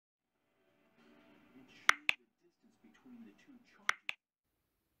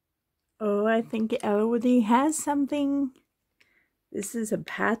Oh, I think Elodie has something. This is a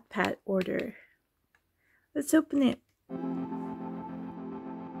PatPat order. Let's open it.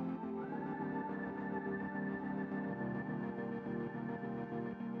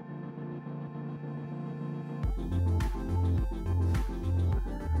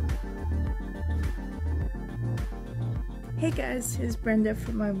 Hey guys, it's Brenda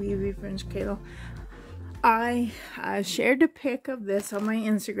from my Reborn Cradle. I shared a pic of this on my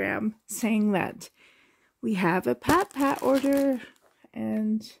Instagram saying that we have a PatPat order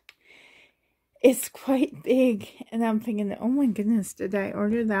and it's quite big. And I'm thinking, oh my goodness, did I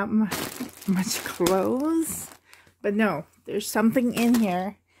order that much clothes? But no, there's something in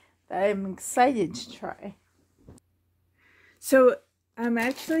here that I'm excited to try. So I'm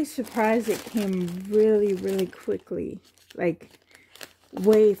actually surprised it came really quickly. Like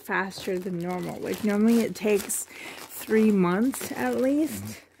way faster than normal. Like normally it takes 3 months at least.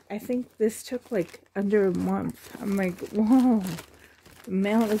 I think this took like under a month. I'm like, whoa, the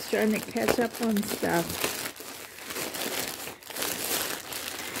mail is trying to catch up on stuff.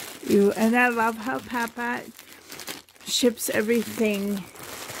 And I love how PatPat ships everything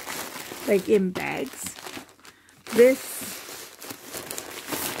like in bags. This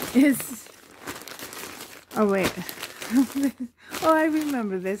is, oh wait. Oh, I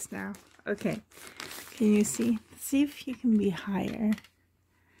remember this now. Okay. Can you see? See if you can be higher.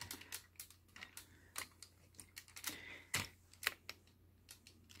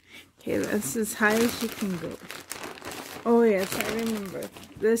 Okay, that's as high as you can go. Oh yes, I remember.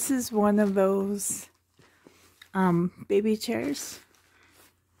 This is one of those baby chairs.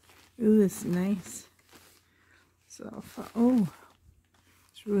 Ooh, this is nice. So, oh,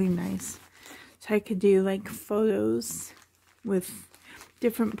 it's really nice. So I could do like photos with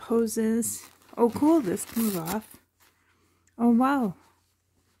different poses. Oh cool, this comes off. Oh wow,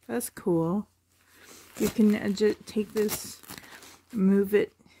 that's cool. You can just take this, move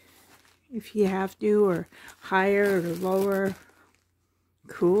it if you have to, or higher or lower.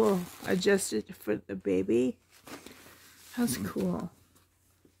 Cool, adjust it for the baby. That's cool.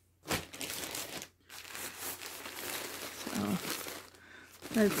 So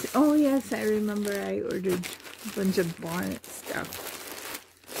that's, oh yes, I remember I ordered a bunch of bonnet stuff.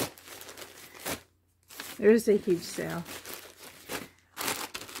 There's a huge sale.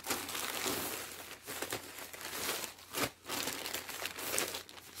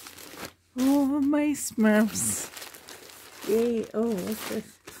 Oh, my Smurfs. Yay. Oh, what's this?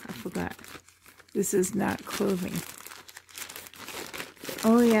 I forgot. This is not clothing.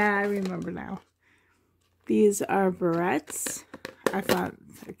 Oh yeah, I remember now. These are barrettes. I thought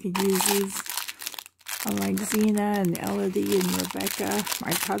I could use these on like Xena and Elodie and Rebecca,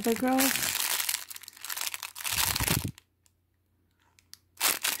 my toddler girls.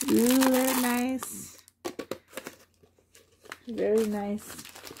 Ooh, they're nice. Very nice.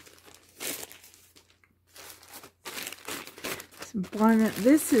 Some bonnet.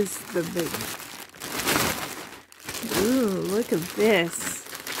 This is the big. Ooh, look at this.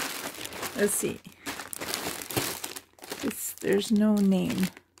 Let's see. There's no name.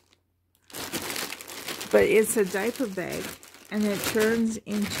 But it's a diaper bag. And it turns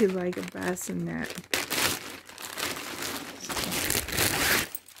into like a bassinet. So,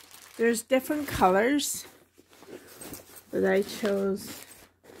 there's different colors. But I chose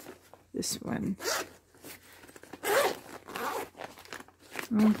this one.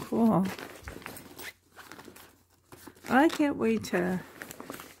 Oh, cool. I can't wait to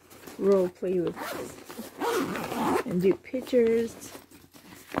role play with this and do pictures.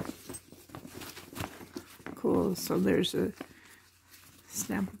 Cool. So there's a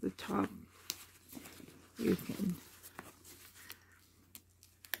snap at the top. You can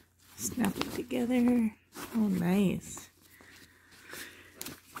snap it together. Oh, nice.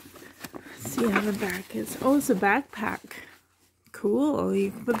 Let's see how the back is. Oh, it's a backpack. Cool.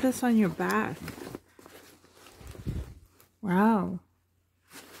 You can put this on your back. Wow.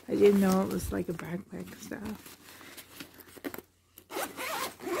 I didn't know it was like a backpack stuff.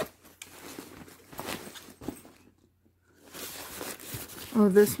 Oh,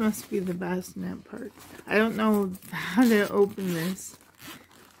 this must be the bassinet part. I don't know how to open this.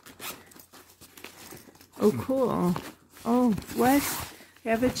 Oh, cool. Oh, what? They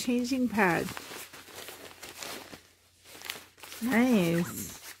have a changing pad.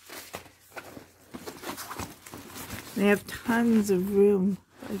 Nice. They have tons of room.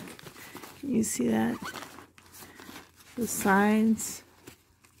 Like, can you see that? The sides.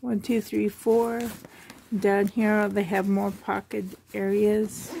 1, 2, 3, 4. Down here they have more pocket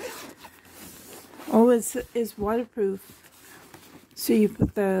areas. Oh, it's waterproof. So you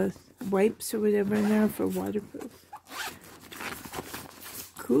put the wipes or whatever in there for waterproof.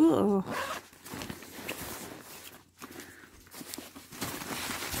 Cool.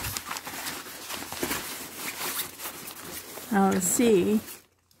 Now let's see.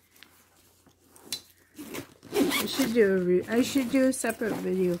 I should do a separate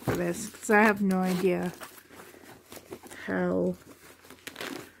video for this because I have no idea how.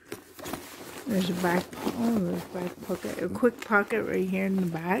 There's a back. Oh, there's a back pocket. A quick pocket right here in the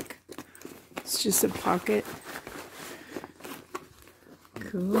back. It's just a pocket.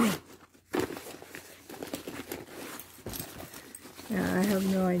 Cool. Yeah, I have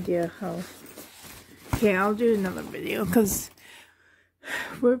no idea how. Okay, I'll do another video because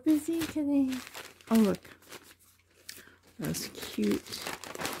we're busy today. Oh, look. Those cute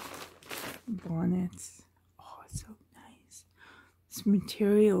bonnets. Oh, it's so nice. This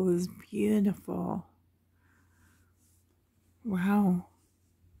material is beautiful. Wow.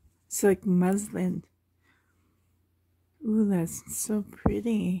 It's like muslin. Ooh, that's so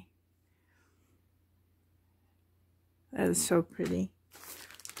pretty. That is so pretty.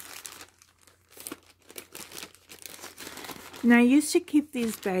 And I used to keep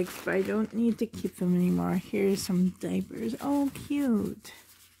these bags, but I don't need to keep them anymore. Here's some diapers. Oh, cute.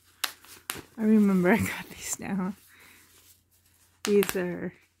 I remember I got these now. These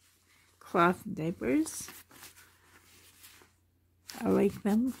are cloth diapers. I like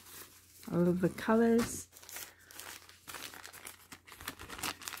them. I love the colors.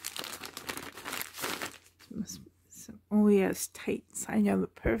 Oh yes, tights. I know, the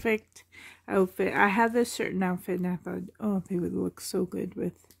perfect outfit. I had this certain outfit and I thought, oh, they would look so good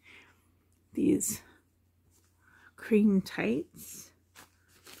with these cream tights.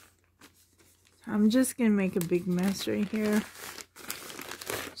 I'm just gonna make a big mess right here.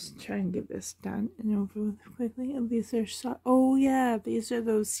 Just try and get this done and over with quickly. And these are oh yeah, these are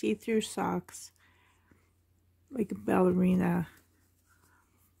those see-through socks, like a ballerina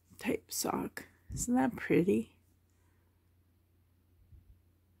type sock. Isn't that pretty?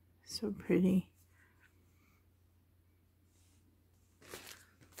 So pretty.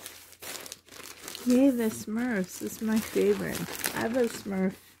 Yay, the Smurfs. This is my favorite. I have a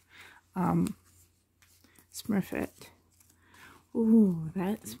Smurf, Smurfette. Ooh,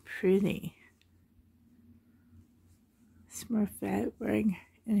 that's pretty. Smurfette wearing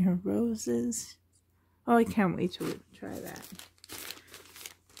in her roses. Oh, I can't wait to try that.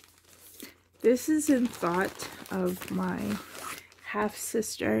 This is in thought of my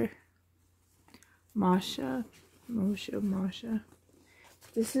half-sister, Masha.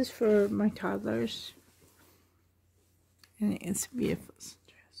 This is for my toddlers. And it's a beautiful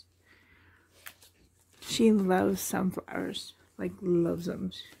dress. She loves sunflowers. Like, loves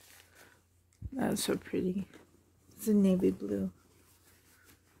them. That's so pretty. It's a navy blue.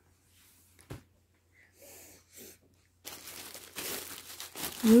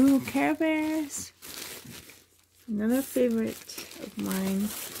 Ooh, Care Bears. Another favorite of mine.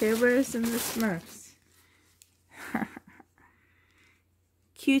 Care Bears and the Smurfs.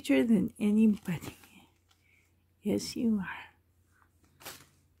 Cuter than anybody. Yes, you are.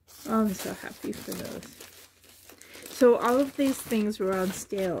 Oh, I'm so happy for those. So all of these things were on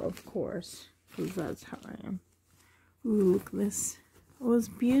sale, of course. Because that's how I am. Ooh, look at this. Oh, it's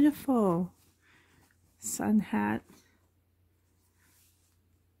beautiful. Sun hat.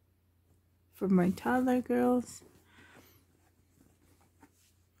 For my toddler girls.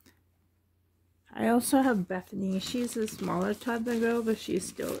 I also have Bethany. She's a smaller toddler girl, but she's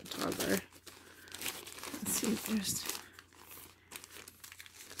still a toddler. Let's see if there's...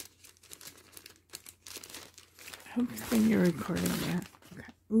 I hope when you're recording that.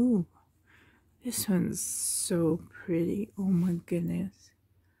 Okay. Ooh. This one's so pretty. Oh my goodness.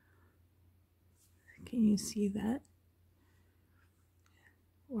 Can you see that?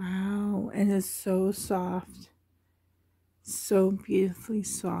 Wow. And it's so soft. So beautifully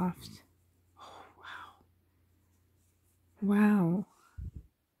soft. Wow.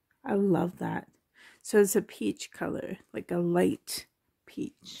 I love that. So it's a peach color, like a light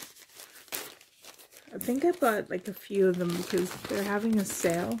peach. I think I bought like a few of them because they're having a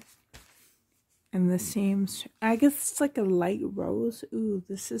sale. And the same, I guess it's like a light rose. Ooh,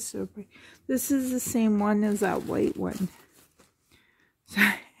 this is so pretty. This is the same one as that white one. So,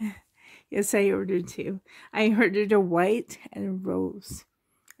 yes, I ordered two. I ordered a white and a rose.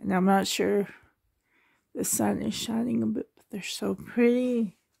 And I'm not sure. The sun is shining a bit, but they're so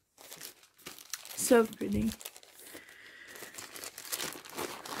pretty. So pretty.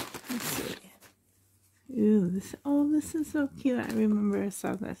 Let's see. Ooh, this is so cute. I remember I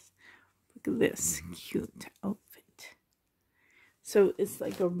saw this. Look at this cute outfit. So it's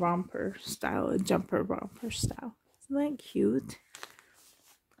like a romper style, a jumper romper style. Isn't that cute?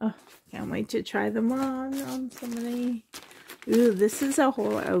 Oh, can't wait to try them on somebody. Ooh, this is a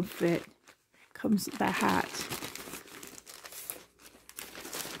whole outfit. Comes with the hat.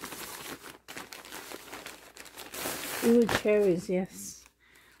 Ooh, cherries, yes.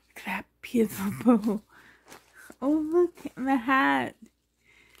 Look at that beautiful bow. Oh, look, the hat.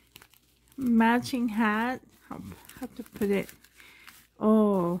 Matching hat. I'll have to put it.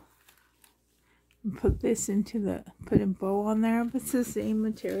 Oh. Put this into the, put a bow on there. But it's the same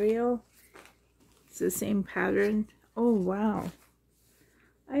material. It's the same pattern. Oh, wow.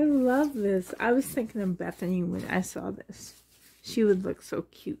 I love this. I was thinking of Bethany when I saw this. She would look so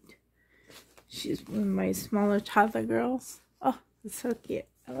cute. She's one of my smaller toddler girls. Oh, it's so cute.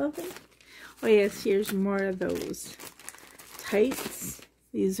 I love it. Oh yes, here's more of those tights.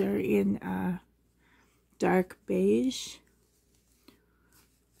 These are in dark beige.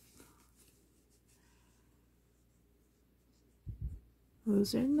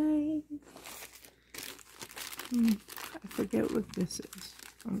 Those are nice. I forget what this is.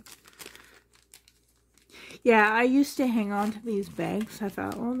 Oh. Yeah, I used to hang on to these bags. I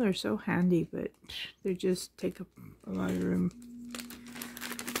thought, oh, they're so handy, but they just take up a lot of room.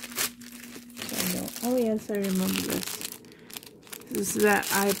 So oh yes, I remember this. This is that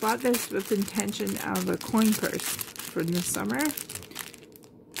I bought this with intention of a coin purse for the summer.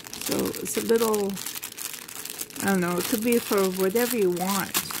 So it's a little, I don't know, it could be for whatever you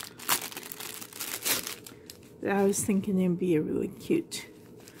want. But I was thinking it'd be a really cute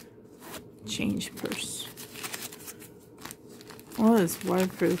change purse. Oh, it's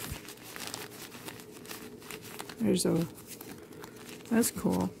waterproof. There's a, that's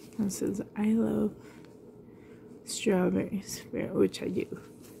cool. It says, I love strawberries, which I do.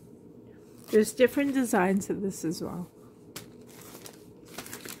 There's different designs of this as well.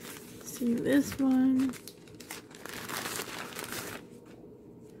 See this one.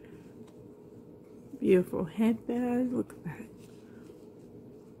 Beautiful headband. Look at that.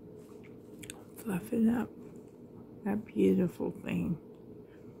 Fluff it up. That beautiful thing.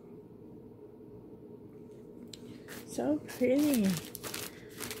 So pretty.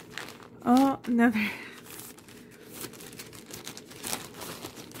 Oh, another.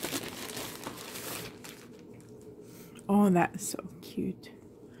 Oh, that's so cute.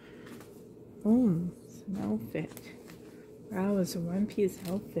 Oh, it's an outfit. Wow, it's a one-piece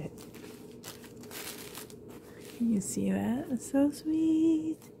outfit. Can you see that? It's so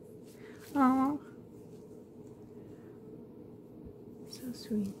sweet. Oh. So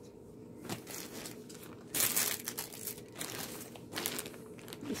sweet.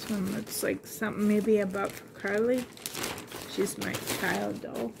 This one looks like something maybe about Carly. She's my child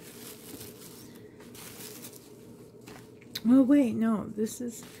doll. Oh wait, no, this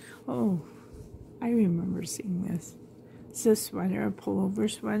is, oh, I remember seeing this. It's a sweater, a pullover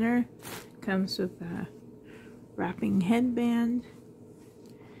sweater. Comes with a wrapping headband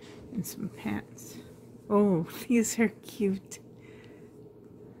and some pants. Oh, these are cute.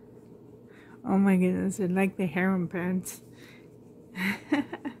 Oh my goodness, I like the harem pants.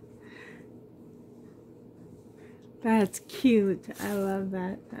 That's cute. I love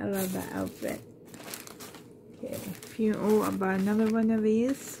that. I love that outfit. Okay, oh, I bought another one of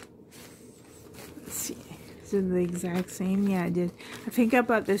these. Let's see. Is it the exact same? Yeah, I did. I think I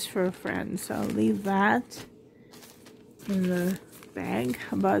bought this for a friend, so I'll leave that in the bag.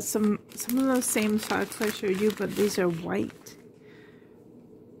 I bought some of those same socks I showed you, but these are white.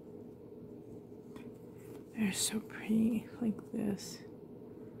 They're so pretty, like this.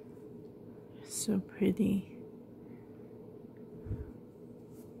 So pretty.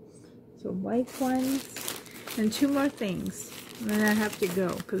 So white ones, and two more things, and then I have to go,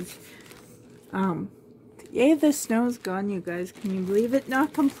 because, yay, the snow's gone, you guys. Can you believe it?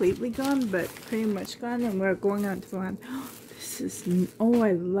 Not completely gone, but pretty much gone, and we're going out to the land. This is, oh,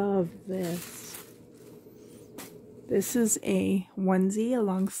 I love this. This is a onesie, a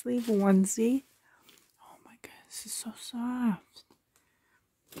long sleeve onesie. Oh my god, this is so soft.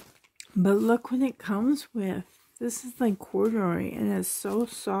 But look what it comes with. This is like corduroy, and it's so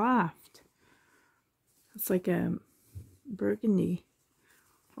soft. It's like a burgundy.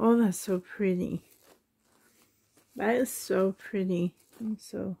 Oh, that's so pretty. That is so pretty. And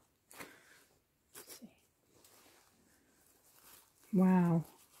so, let's see. Wow.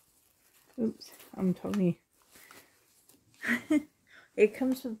 Oops, I'm totally. It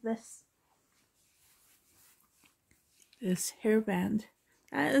comes with this hairband.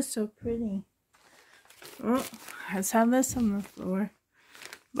 That is so pretty. Oh, let's have this on the floor.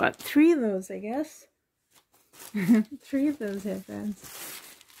 Bought 3 of those, I guess. 3 of those headbands.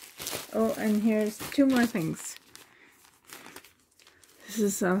 Oh, and here's 2 more things. This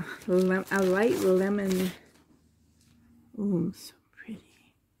is a light lemon. Ooh, so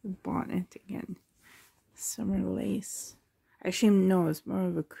pretty. The bonnet again. Summer lace. Actually, no, it's more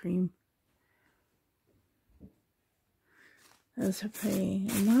of a cream. Those are pretty.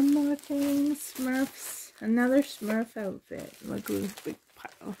 And one more thing, Smurfs. Another Smurf outfit. Look at this big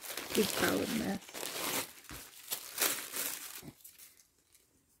pile of mess.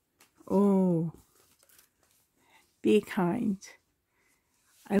 Oh, be kind.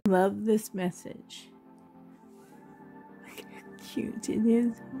 I love this message. Look how cute it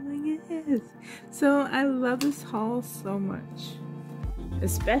is. Oh my goodness. So I love this haul so much.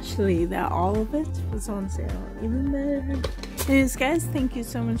 Especially that all of it was on sale. Even better. Anyways, guys, thank you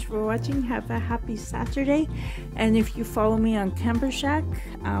so much for watching. Have a happy Saturday. And if you follow me on Camper Shack,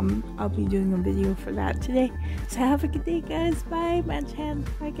 I'll be doing a video for that today. So have a good day, guys. Bye. Match hands.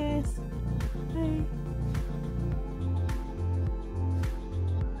 Bye, guys. Bye.